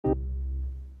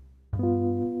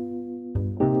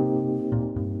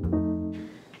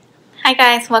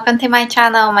guys, welcome to my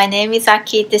channel. My name is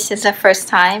Aki. This is the first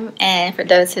time, and for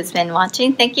those who's been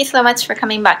watching, thank you so much for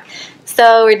coming back.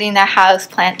 So we're doing the house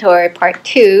plant tour part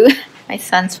 2. My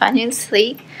son's finally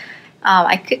asleep.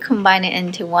 I could combine it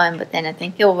into one, but then I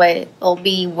think it'll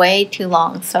be way too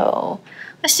long. So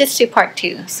let's just do part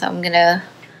 2. So I'm gonna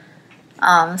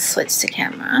switch the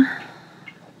camera.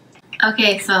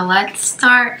 Okay, so let's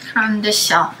start from the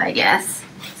shelf, I guess.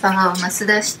 So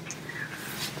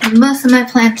most of my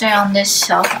plants are on this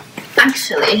shelf.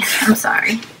 Actually, I'm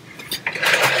sorry.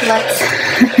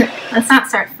 Let's not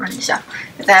start from the shelf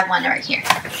because I have one right here.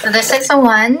 So this is the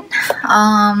one.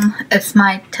 It's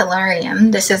my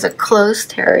terrarium. This is a closed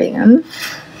terrarium.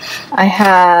 I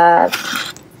have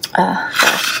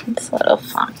gosh, it's a little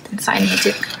fogged inside. I need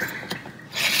to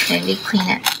maybe clean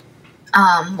it.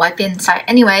 Wipe it inside.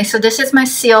 Anyway, so this is my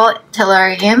sealed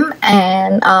terrarium,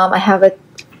 and I have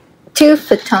two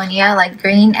Phytonia, like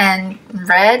green and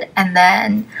red, and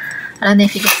then I don't know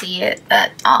if you can see it,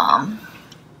 but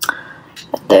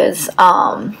there's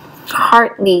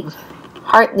heart leaf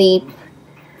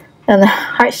and the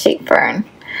heart-shaped fern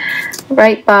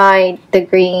right by the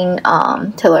green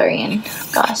terrarium.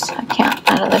 Gosh, I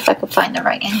don't know if I could find the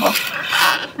right angle.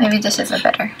 Maybe this is a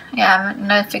better. Yeah, I don't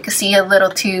know if you can see a little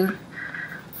two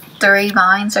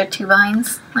vines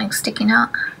like sticking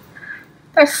out.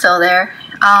 They're still there.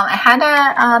 I had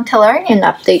a terrarium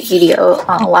update video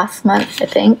last month, I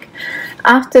think.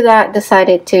 After that,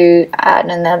 decided to add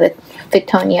another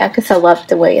Phytonia because I love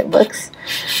the way it looks.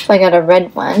 So I got a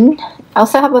red one. I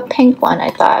also have a pink one I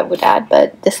thought I would add,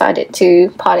 but decided to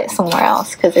pot it somewhere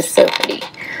else because it's so pretty.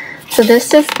 So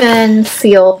this has been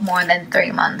sealed more than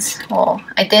 3 months. Well,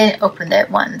 I did open it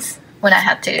once when I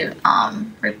had to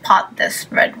repot this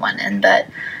red one in, but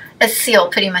it's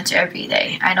sealed pretty much every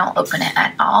day. I don't open it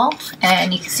at all,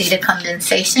 and you can see the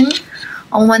condensation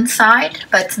on one side,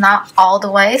 but it's not all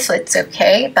the way, so it's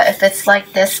okay. But if it's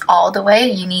like this all the way,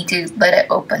 you need to let it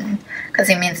open because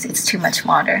it means it's too much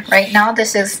water. Right now,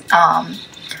 this is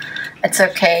it's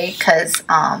okay because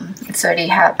it's already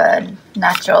have a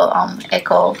natural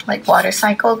eco like water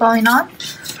cycle going on,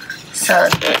 so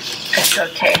it's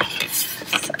okay.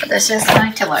 So this is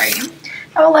my terrarium.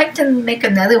 I would like to make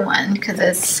another one because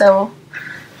it's so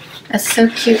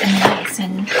cute and nice,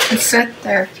 and it's so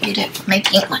therapeutic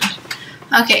making one.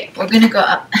 Okay, we're gonna go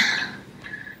up.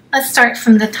 Let's start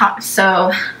from the top.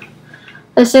 So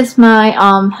this is my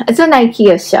it's an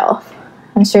IKEA shelf.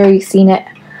 I'm sure you've seen it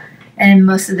in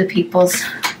most of the people's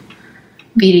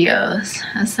videos.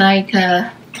 It's like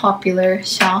a popular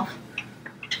shelf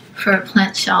for a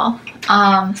plant shelf.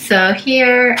 So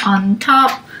here on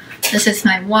top, this is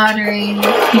my watering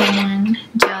can,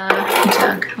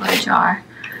 jug or jar.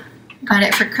 Got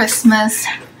it for Christmas. So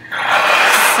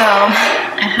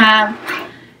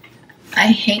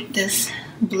I hate this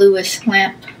bluish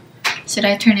lamp. Should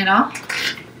I turn it off?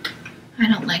 I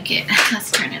don't like it.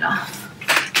 Let's turn it off.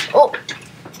 Oh,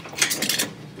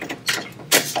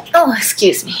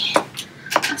 excuse me.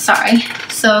 Sorry.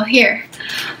 So here.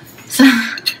 So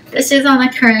this is on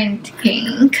a current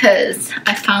king because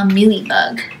I found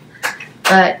mealybug.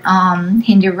 But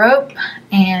Hindu rope,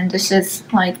 and this is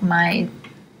like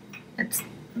it's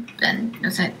been,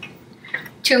 was it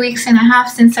 2.5 weeks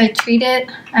since I treated.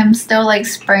 I'm still like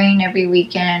spraying every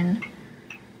weekend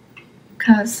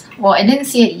because, well, I didn't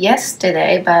see it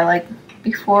yesterday, but like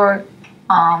before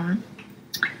I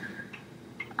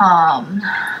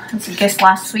guess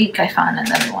last week I found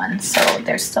another one, so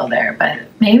they're still there, but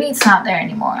maybe it's not there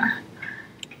anymore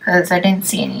because I didn't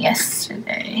see any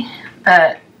yesterday.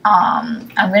 But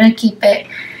I'm gonna keep it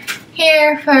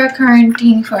here for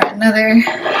quarantine for another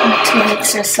 2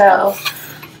 weeks or so,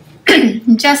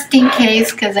 just in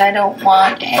case, because I don't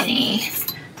want any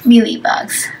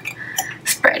mealybugs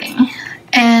spreading.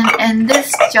 And in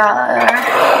this jar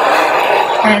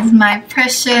is my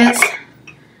precious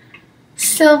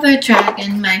silver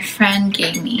dragon my friend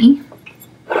gave me.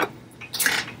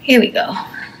 Here we go.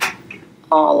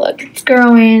 Oh, look, it's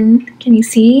growing. Can you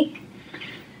see?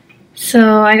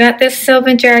 So I got this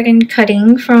silver dragon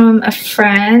cutting from a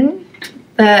friend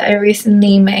that I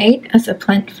recently made as a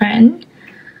plant friend.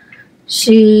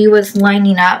 She was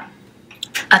lining up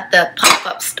at the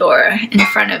pop-up store in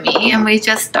front of me, and we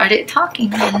just started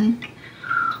talking, and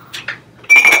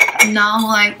now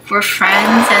like we're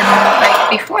friends. And like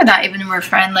before that, even we're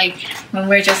friends, like when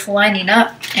we're just lining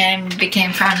up, and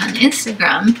became friends on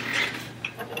Instagram.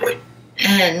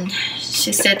 And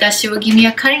she said that she would give me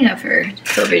a cutting of her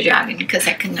silver dragon because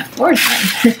I couldn't afford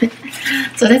one.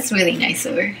 So that's really nice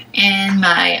of her. And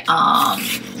my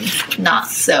not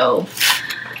so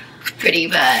pretty,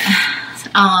 but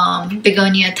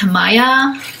begonia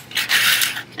tamaya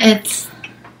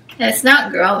It's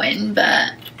not growing,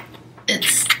 but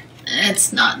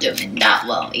it's not doing that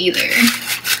well either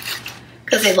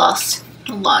because they lost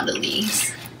a lot of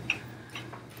leaves.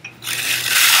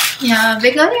 Yeah,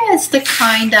 begonia is the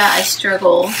kind that I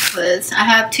struggle with. I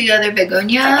have 2 other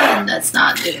begonia and that's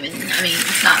not doing,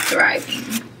 it's not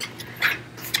thriving.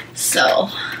 So,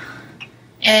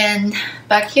 and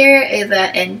back here is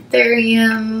an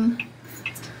anthurium.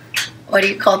 What do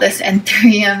you call this?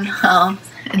 Anthurium?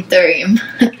 Anthurium.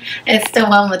 It's the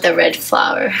one with the red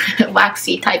flower,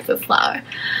 waxy type of flower.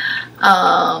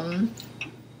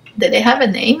 Did they have a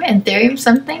name? Anthurium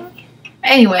something?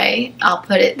 Anyway, I'll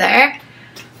put it there.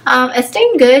 It's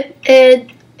doing good. It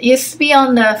used to be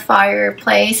on the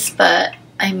fireplace, but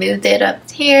I moved it up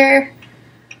here,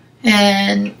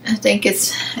 and I think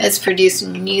it's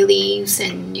producing new leaves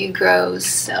and new growths,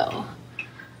 so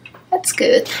that's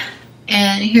good.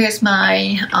 And here's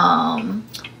my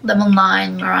lemon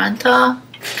lime maranta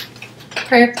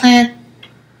prayer plant.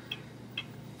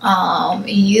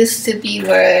 It used to be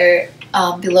where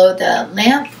below the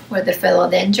lamp where the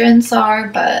philodendrons are,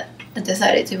 but I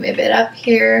decided to move it up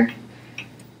here.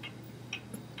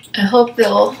 I hope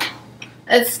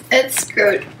it's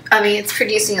good. It's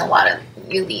producing a lot of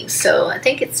new leaves, so I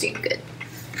think it's doing good.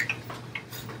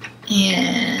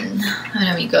 And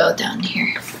let me go down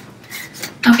here.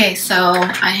 Okay, so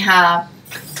I have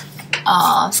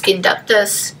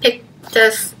Scindaptus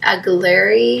pictus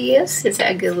aguilarius. Is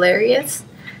it aguilarius?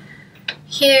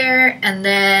 Here, and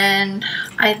then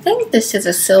I think this is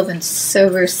a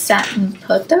silver satin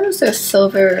pothos or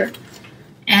silver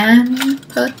and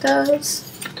pothos,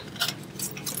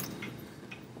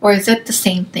 or is it the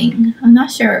same thing? I'm not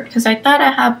sure because I thought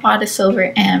I had bought a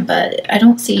silver and, but I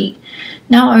don't see.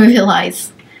 Now I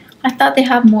realize I thought they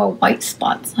have more white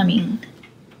spots.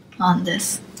 On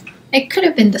this, it could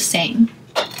have been the same.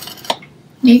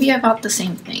 Maybe I bought the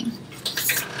same thing.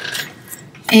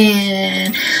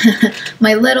 And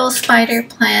my little spider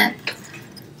plant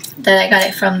that I got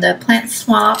it from the plant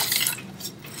swap.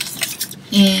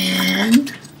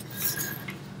 And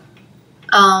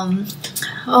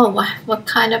oh, what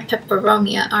kind of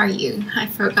peperomia are you? I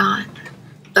forgot.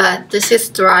 But this is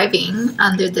thriving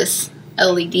under this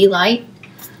LED light.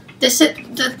 This is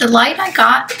the light I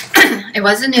got. It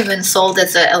wasn't even sold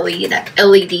as a LED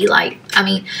light.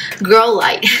 Grow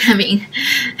light.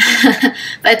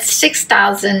 But it's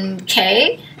 6,000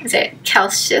 K. Is it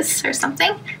Celsius or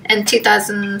something? And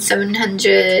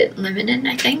 2,700 lumen,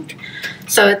 I think.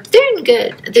 So it's doing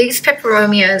good. These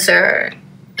peperomias are,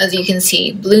 as you can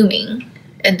see, blooming,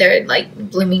 and they're like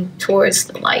blooming towards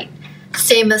the light.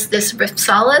 Same as this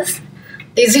Ripsalis.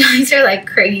 These guys are like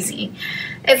crazy.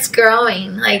 It's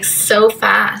growing like so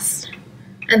fast,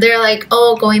 and they're like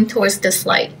all going towards this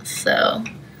light, so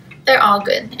they're all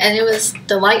good. And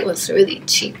the light was really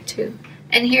cheap too.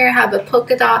 And here I have a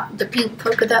polka dot, the pink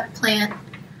polka dot plant.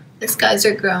 These guys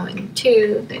are growing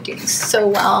too. They're doing so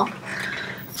well.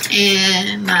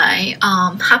 And my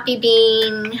happy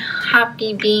bean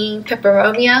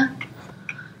peperomia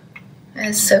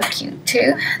is so cute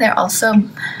too. They're also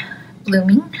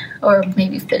blooming, or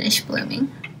maybe finished blooming.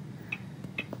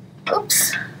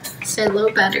 Oops, said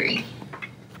low battery.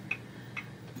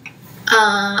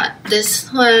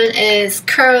 This one is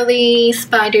curly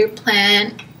spider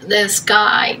plant. This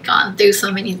guy gone through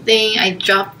so many things. I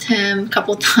dropped him a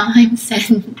couple times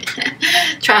and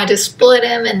tried to split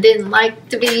him and didn't like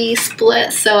to be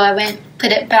split, so I went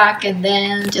put it back and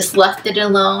then just left it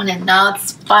alone, and now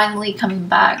it's finally coming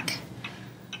back.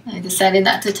 I decided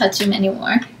not to touch him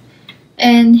anymore.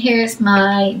 And here's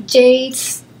my jade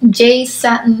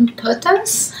satin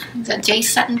pothos. Is that jade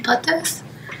satin pothos?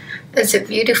 That's a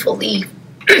beautiful leaf.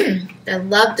 I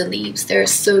love the leaves. They're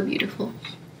so beautiful.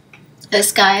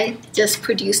 This guy just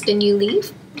produced a new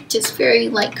leaf, which is very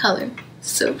light color.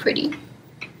 So pretty.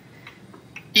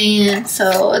 And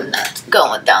so that's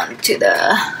going down to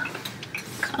the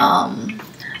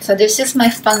so this is my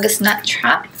fungus nut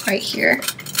trap right here.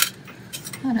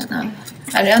 I don't know.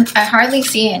 I hardly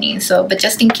see any, so but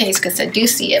just in case, because I do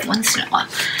see it once in a while.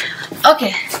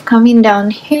 Okay, coming down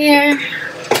here.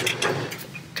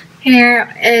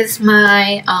 Here is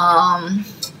my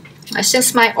it's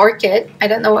just my orchid. I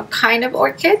don't know what kind of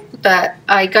orchid, but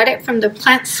I got it from the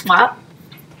plant swap.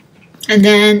 And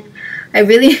then I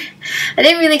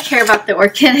didn't really care about the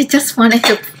orchid. I just wanted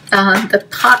to the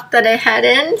pot that I had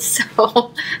in,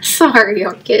 so sorry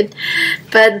orchid.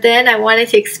 But then I wanted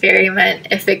to experiment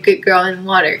if it could grow in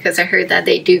water, because I heard that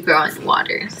they do grow in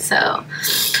water. So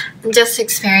I'm just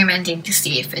experimenting to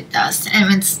see if it does.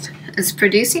 And it's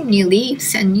producing new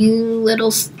leaves and new little,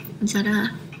 is that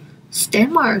a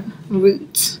stem or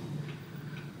roots?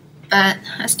 but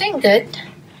it's doing good.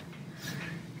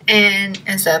 And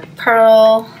it's a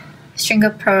pearl, string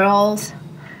of pearls.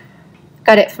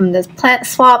 Got it from the plant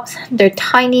swaps. They're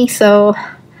tiny, so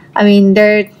I mean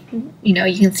they're, you know,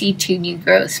 you can see 2 new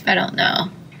growths, but I don't know.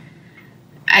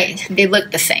 They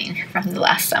look the same from the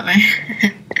last summer.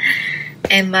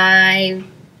 And my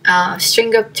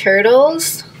string of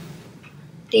turtles,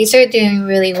 these are doing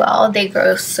really well. They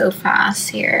grow so fast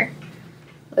here.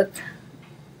 Look,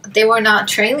 they were not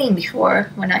trailing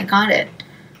before when I got it.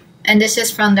 And this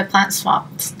is from the plant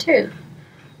swaps too.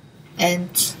 And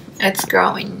it's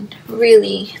growing,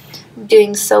 really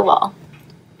doing so well.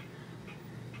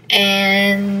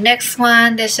 And next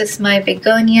one, this is my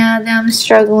begonia that I'm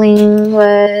struggling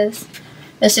with.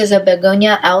 This is a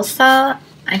begonia Elsa.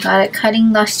 I got it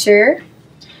cutting last year.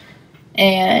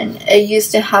 And it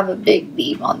used to have a big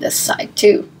leaf on this side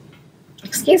too.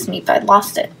 Excuse me, but I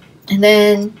lost it. And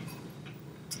then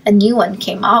a new one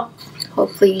came out.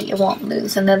 Hopefully it won't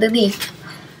lose another leaf.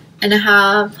 And I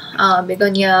have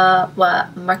begonia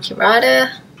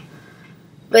maculatus,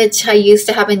 which I used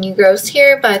to have a new growth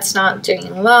here, but it's not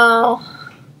doing well.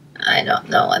 I don't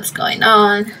know what's going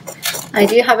on. I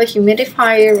do have a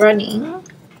humidifier running a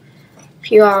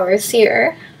few hours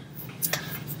here.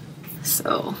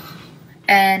 So,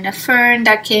 and a fern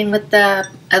that came with the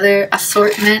other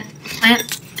assortment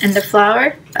plant and the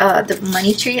flower, the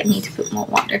money tree. I need to put more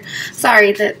water.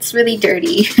 Sorry, that's really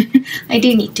dirty. I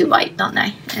do need to wipe, don't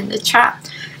I? And the trap.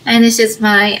 And this is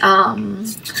my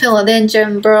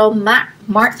philodendron burl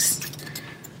marks.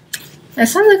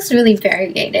 This one looks really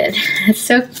variegated. It's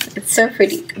so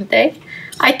pretty, aren't they?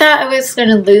 I thought I was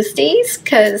gonna lose these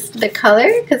because the color,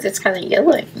 because it's kind of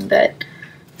yellowing, but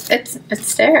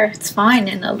it's there. It's fine,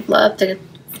 and I love the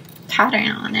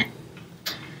pattern on it.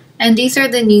 And these are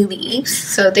the new leaves,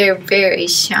 so they're very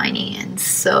shiny and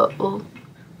so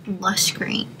lush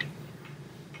green.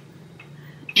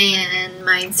 And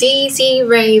my ZZ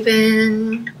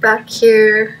Raven back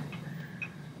here.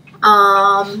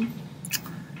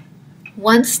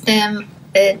 One stem,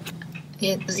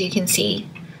 as you can see,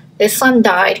 this one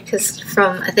died because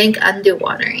from, I think,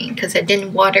 underwatering, because I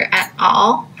didn't water at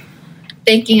all,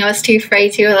 thinking I was too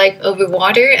afraid to like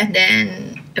overwater, and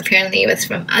then apparently it was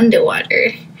from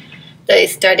underwater that I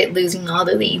started losing all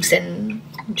the leaves and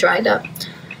dried up.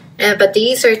 But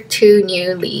these are 2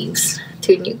 new leaves,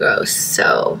 2 new growths,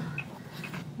 so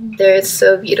they're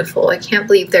so beautiful. I can't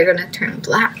believe they're gonna turn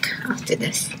black after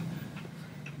this.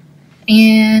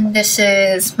 And this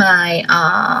is my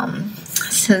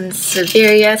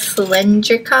Sansevieria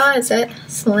cylindrica. Is it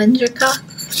cylindrica?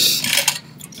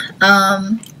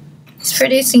 It's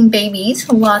producing babies,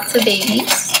 lots of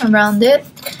babies around it.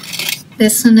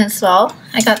 This one as well.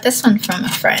 I got this one from a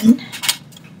friend.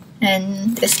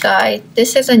 And this guy,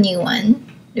 this is a new one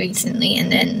recently,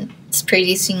 and then it's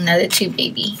producing another 2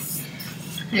 babies.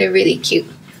 They're really cute.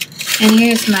 And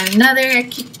here's my another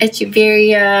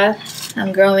Echeveria.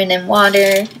 I'm growing in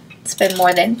water. It's been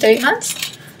more than 3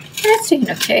 months. That's doing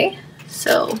okay.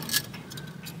 So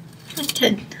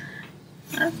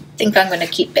I think I'm gonna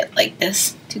keep it like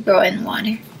this to grow in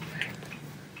water.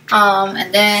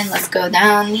 And then let's go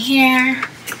down here.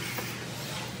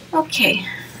 Okay,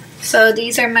 so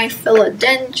these are my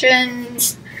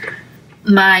philodendrons.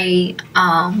 My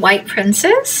white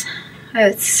princess.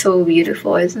 It's so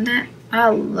beautiful, isn't it? I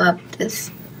love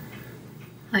this.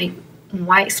 Like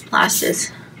white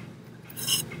splashes.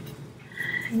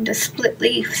 And the split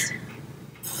leaves.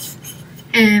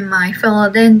 And my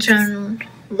philodendron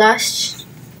lush.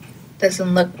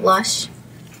 Doesn't look lush.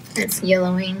 It's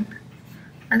yellowing.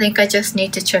 I think I just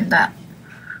need to trim that.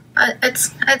 But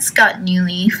it's got new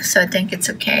leaf, so I think it's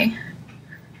okay.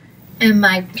 And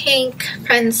my pink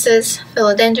princess,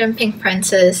 philodendron pink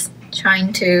princess,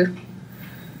 trying to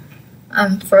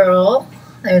unfurl.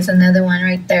 There's another one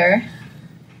right there.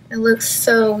 It looks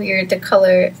so weird, the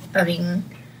color. I mean,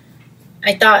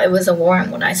 I thought it was a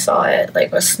worm when I saw it,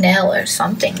 like a snail or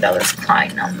something that was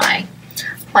crawling on my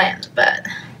plant, but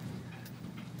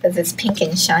because it's pink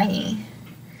and shiny.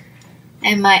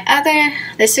 And my other,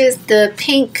 this is the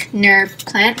pink nerve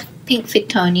plant, pink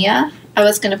Fittonia. I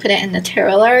was going to put it in the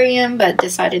terrarium, but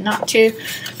decided not to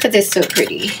because it's so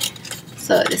pretty.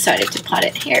 So I decided to pot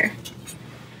it here.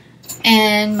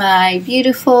 And my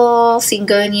beautiful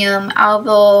Syngonium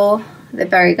alvo, the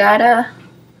variegata.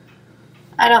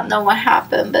 I don't know what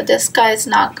happened, but this guy's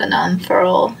not going to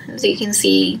unfurl. As you can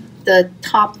see, the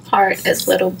top part is a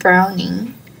little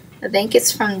browning. I think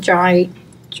it's from dry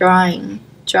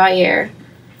air,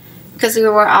 because we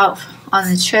were out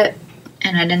on a trip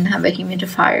and I didn't have a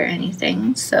humidifier or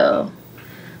anything. So,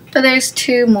 but there's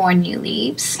 2 more new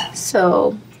leaves,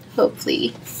 so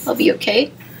hopefully I'll be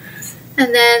okay.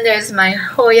 And then there's my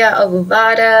Hoya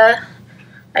ovada.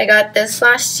 I got this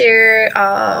last year,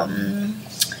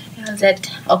 was it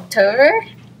October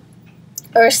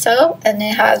or so, and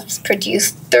it has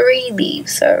produced 3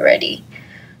 leaves already.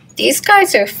 These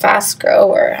guys are fast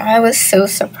grower. I was so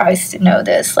surprised to know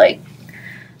this, like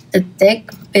the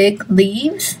thick, big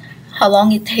leaves, how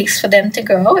long it takes for them to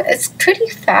grow. It's pretty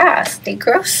fast. They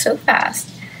grow so fast.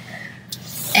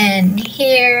 And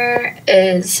here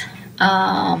is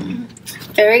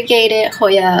variegated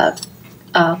Hoya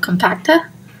compacta.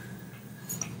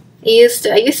 I used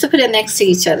to put it next to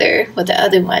each other with the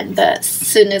other one, but as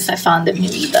soon as I found the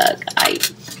mealy bug, I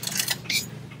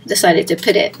decided to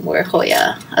put it where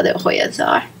other Hoyas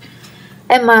are.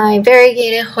 And my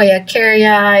variegated Hoya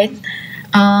caryi,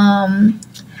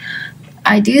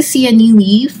 I do see a new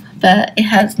leaf, but it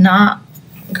has not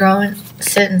grown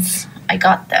since I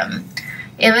got them.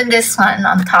 Even this one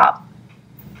on top,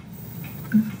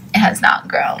 it has not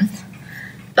grown,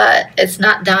 but it's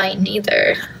not dying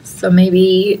either. So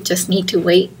maybe just need to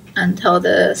wait until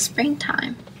the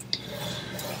springtime.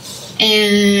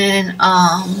 And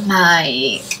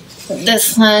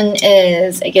this one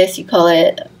is, I guess you call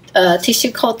it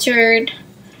tissue cultured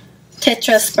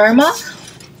tetrasperma.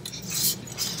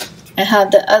 I have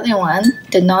the other one,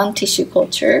 the non-tissue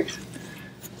culture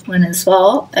one as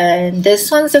well, and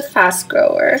this one's a fast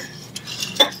grower.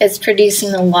 It's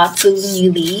producing lots of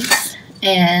new leaves.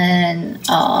 And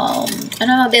I don't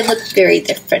know, they look very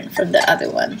different from the other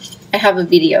one. I have a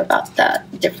video about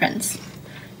that difference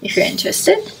if you're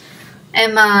interested.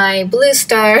 And my blue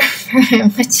star,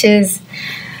 which is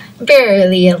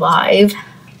barely alive,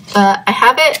 but I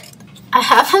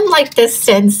have him like this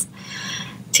since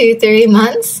 2-3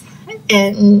 months,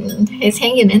 and he's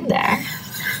hanging in there.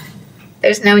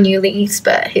 There's no new leaves,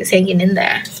 but he's hanging in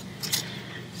there.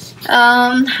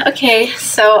 Okay,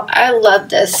 so I love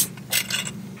this.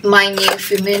 My new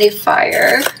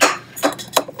humidifier.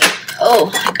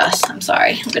 Oh my gosh, I'm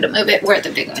sorry. I'm gonna move it where the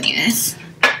big one is.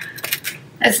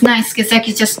 It's nice because I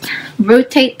could just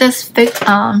rotate this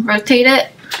rotate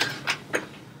it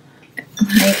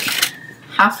like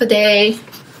half a day.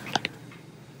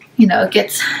 You know,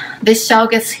 this shell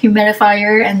gets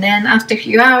humidifier, and then after a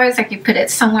few hours I can put it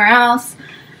somewhere else.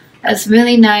 It's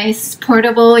really nice,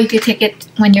 portable. You could take it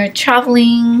when you're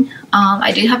traveling.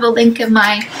 I do have a link in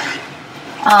my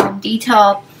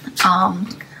detail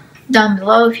down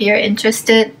below if you're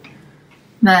interested,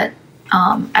 but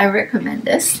I recommend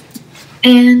this.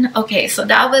 And okay, so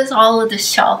that was all of the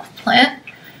shelf plant,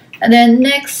 and then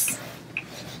next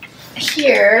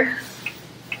here,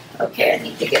 okay, I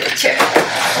need to get a chair,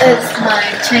 is my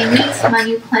Chinese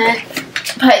money plant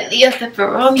by Leah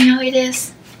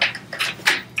Pepperomioides.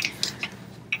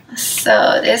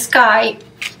 So this guy,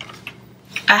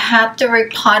 I had to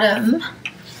repot him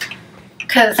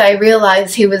because I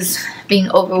realized he was being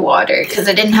overwatered because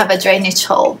I didn't have a drainage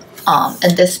hole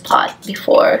in this pot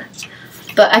before.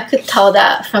 But I could tell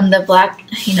that from the black,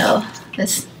 you know,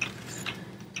 this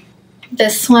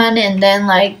one, and then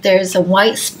like there's a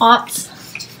white spots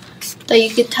that you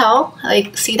could tell,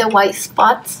 like see the white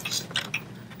spots?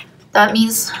 That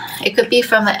means it could be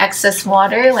from the excess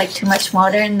water, like too much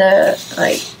water in the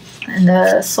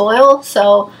soil.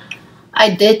 So I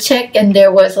did check, and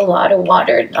there was a lot of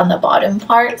water on the bottom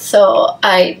part, so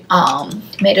I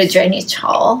made a drainage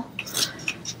hole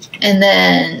and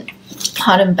then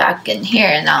pot him back in here,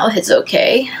 and now he's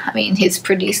okay. I mean, he's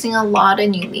producing a lot of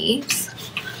new leaves.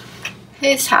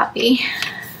 He's happy.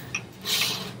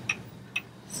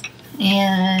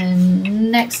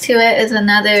 And next to it is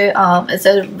another, it's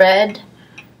a red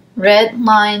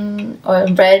line or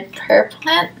red pear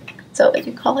plant. Is that what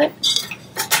you call it?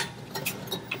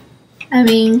 I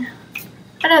mean,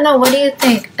 I don't know. What do you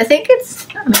think? I think it's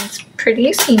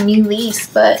producing new leaves,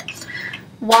 but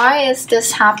why is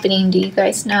this happening? Do you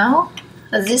guys know?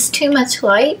 Is this too much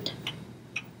light?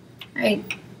 I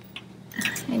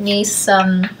need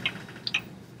some.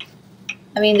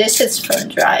 I mean, this is from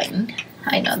drying.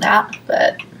 I know that,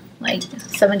 but like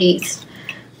some of these.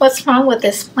 What's wrong with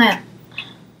this plant?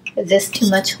 Is this too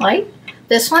much light?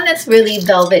 This one is really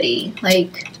velvety,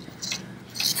 like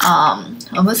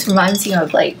almost reminds you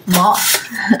of like moss.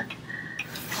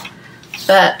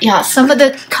 But yeah, some of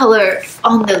the color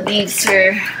on the leaves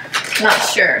are not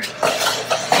sure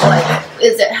what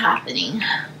is it happening.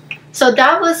 So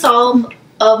that was all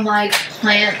of my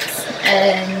plants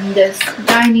in this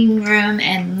dining room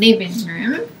and living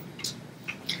room.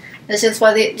 This is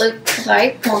what it looks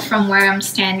like from where I'm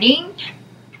standing.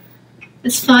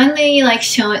 It's finally like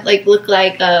showing, like look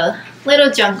like a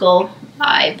little jungle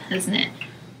vibe, isn't it?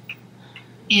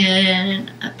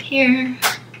 And up here,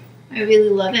 I really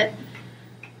love it.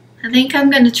 I think I'm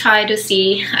gonna try to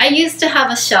see. I used to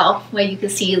have a shelf where you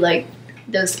could see like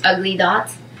those ugly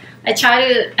dots. I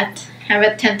have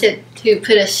attempted to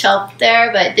put a shelf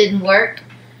there, but it didn't work.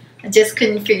 I just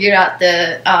couldn't figure out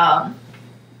the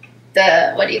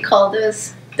what do you call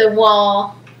this? The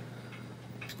wall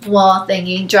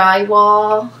thingy,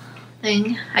 drywall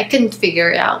thing. I couldn't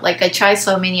figure it out. Like I tried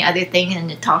so many other things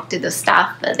and talked to the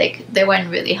staff, but they weren't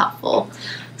really helpful.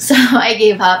 So I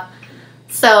gave up.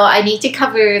 So I need to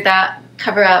cover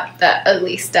up the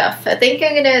ugly stuff. I think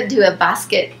I'm gonna do a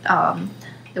basket,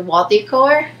 the wall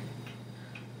decor.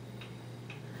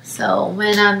 So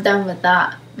when I'm done with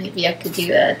that, maybe I could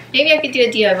do a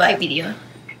DIY video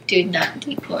doing that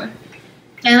decor.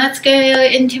 And let's go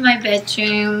into my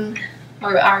bedroom,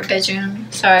 or our bedroom.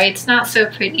 Sorry, it's not so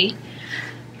pretty.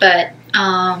 But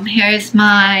here's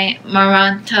my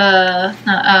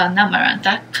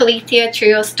Caleithia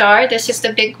Trio Star. This is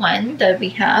the big one that we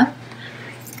have.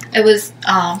 It was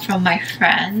from my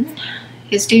friend.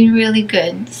 He's doing really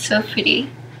good. So pretty.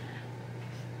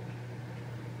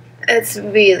 It's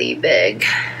really big.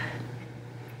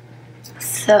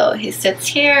 So he sits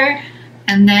here,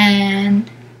 and then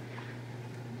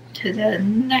to the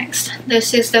next.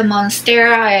 This is the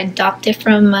Monstera I adopted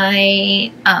from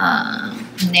my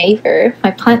neighbor, my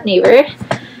plant neighbor.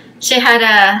 She had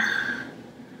a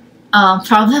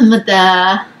problem with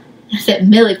the, is it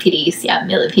millipedes? Yeah,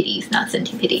 millipedes, not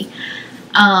centipede.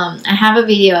 I have a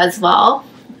video as well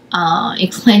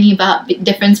explaining about the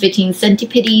difference between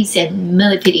centipedes and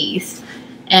millipedes,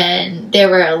 and there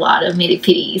were a lot of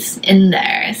millipedes in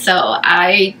there. So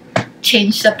I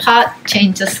changed the pot,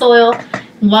 changed the soil,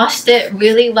 washed it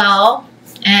really well,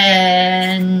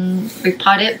 and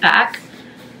repotted it back.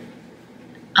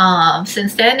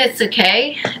 Since then it's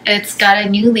okay. It's got a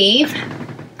new leaf.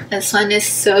 This one is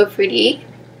so pretty.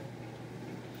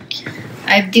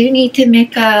 I do need to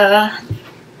make a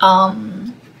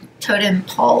totem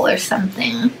pole or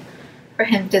something for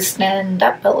him to stand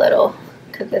up a little,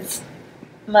 because it's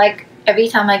like every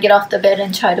time I get off the bed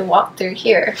and try to walk through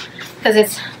here,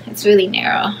 because it's really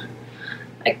narrow,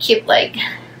 I keep like,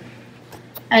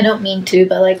 I don't mean to,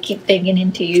 but like keep banging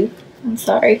into you. I'm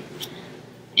sorry.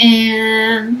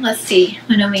 And let's see,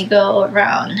 when do we go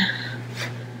around?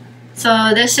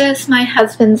 So this is my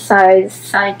husband's size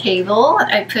side table.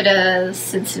 I put a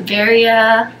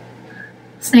Sansevieria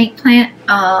snake plant.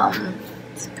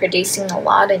 It's producing a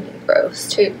lot of new growths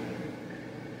too.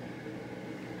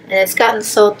 And it's gotten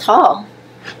so tall.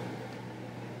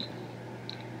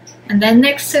 And then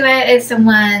next to it is the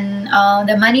one,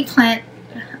 the money plant.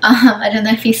 I don't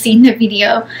know if you've seen the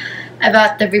video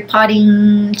about the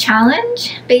repotting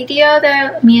challenge video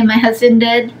that me and my husband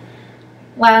did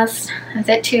last, was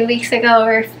it 2 weeks ago,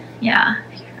 or yeah,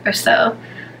 or so.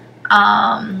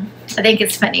 I think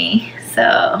it's funny,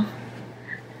 so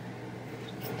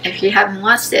if you haven't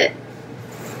watched it,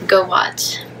 go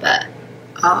watch. But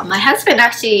my husband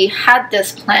actually had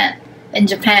this plant in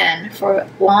Japan for a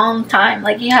long time.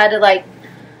 Like he had like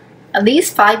at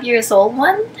least 5 years old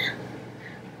one.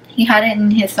 He had it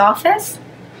in his office,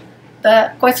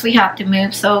 but of course we have to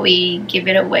move, so we give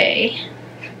it away.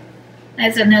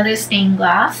 There's another stained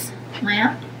glass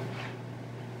lamp,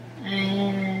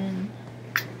 and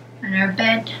on our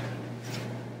bed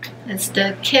is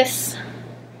the Kiss.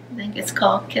 I think it's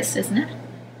called Kiss, isn't it?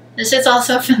 This is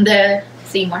also from the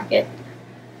flea market.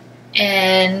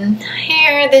 And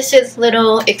here, this is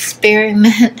little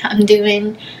experiment I'm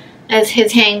doing as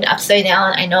his hanged upside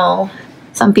down. I know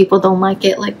some people don't like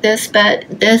it like this, but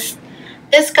this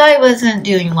guy wasn't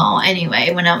doing well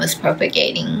anyway when I was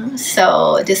propagating,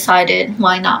 so I decided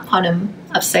why not put him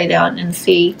upside down and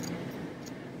see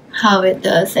how it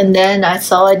does. And then I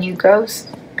saw a new growth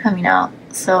coming out,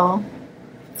 so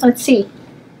let's see.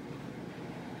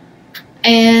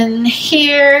 And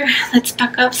here, let's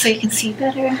back up so you can see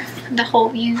better the whole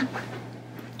view.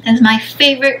 That's my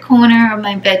favorite corner of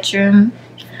my bedroom.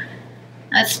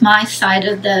 That's my side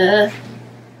of the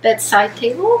bedside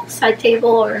table,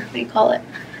 or what do you call it?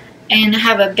 And I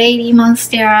have a baby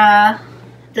Monstera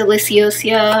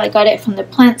deliciosa. I got it from the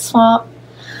plant swap.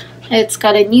 It's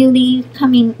got a new leaf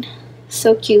coming,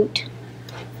 so cute.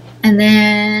 And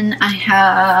then I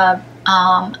have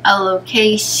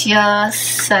Alocasia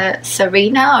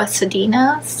serena.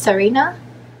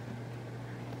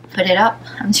 Put it up.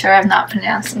 I'm sure I'm not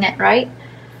pronouncing it right.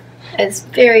 It's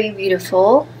very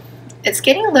beautiful. It's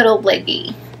getting a little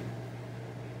leggy,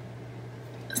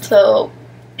 so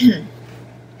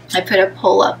I put a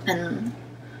pole up and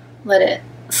let it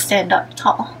stand up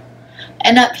tall.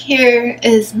 And up here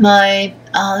is my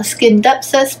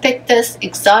Scindapsus pictus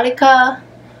exotica. I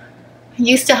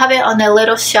used to have it on a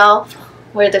little shelf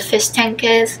where the fish tank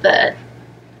is, but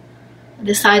I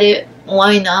decided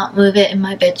why not move it in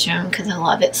my bedroom because I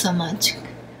love it so much.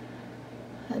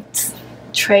 It's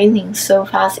trailing so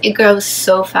fast. It grows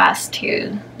so fast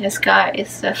too. This guy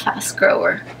is a fast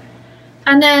grower.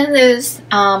 And then there's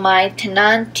my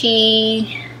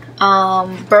Tenanti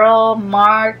Burl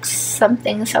Marks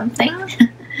something something.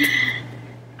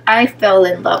 I fell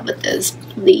in love with those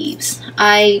leaves.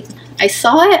 I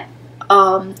saw it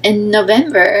in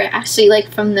November, actually, like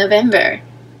from November.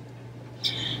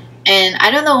 And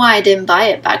I don't know why I didn't buy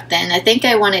it back then. I think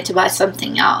I wanted to buy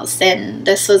something else, and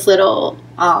this was little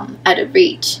out of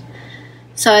reach.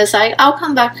 So I was like, I'll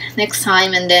come back next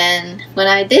time. And then when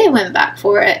I went back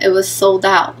for it, it was sold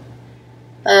out.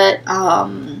 But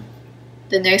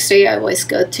the nursery I always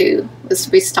go to was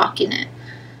restocking it.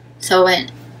 So I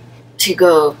went to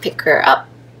go pick her up,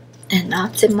 and now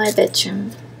it's in my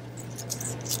bedroom.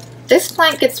 This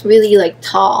plant gets really like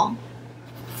tall,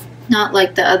 not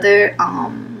like the other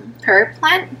pear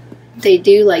plant. They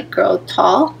do like grow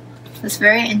tall. It's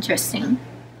very interesting.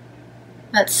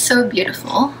 That's so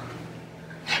beautiful.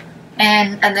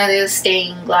 And another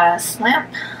stained glass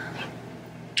lamp.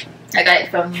 We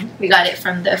got it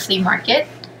from the flea market.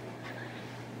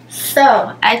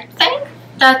 So I think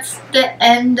that's the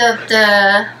end of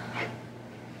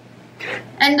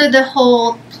the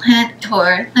whole plant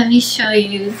tour. Let me show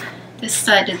you this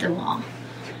side of the wall.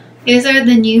 These are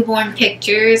the newborn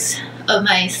pictures of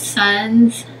my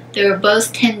sons. They were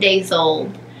both 10 days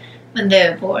old when they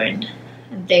were born.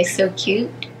 And they're so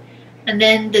cute. And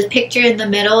then the picture in the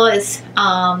middle is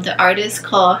the artist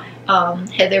called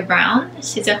Heather Brown.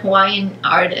 She's a Hawaiian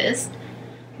artist.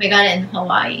 We got it in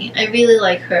Hawaii. I really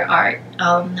like her art.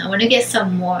 I want to get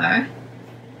some more.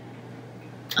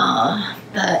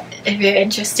 But if you're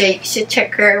interested, you should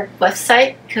check her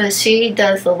website because she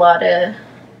does a lot of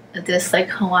this like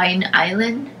Hawaiian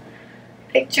island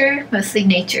picture, mostly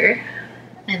nature,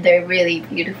 and they're really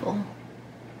beautiful.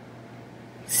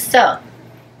 So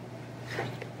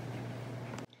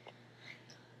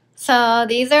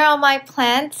these are all my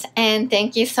plants, and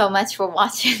thank you so much for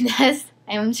watching this.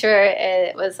 I'm sure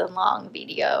it was a long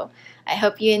video. I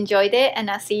hope you enjoyed it,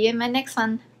 and I'll see you in my next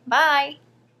one. Bye!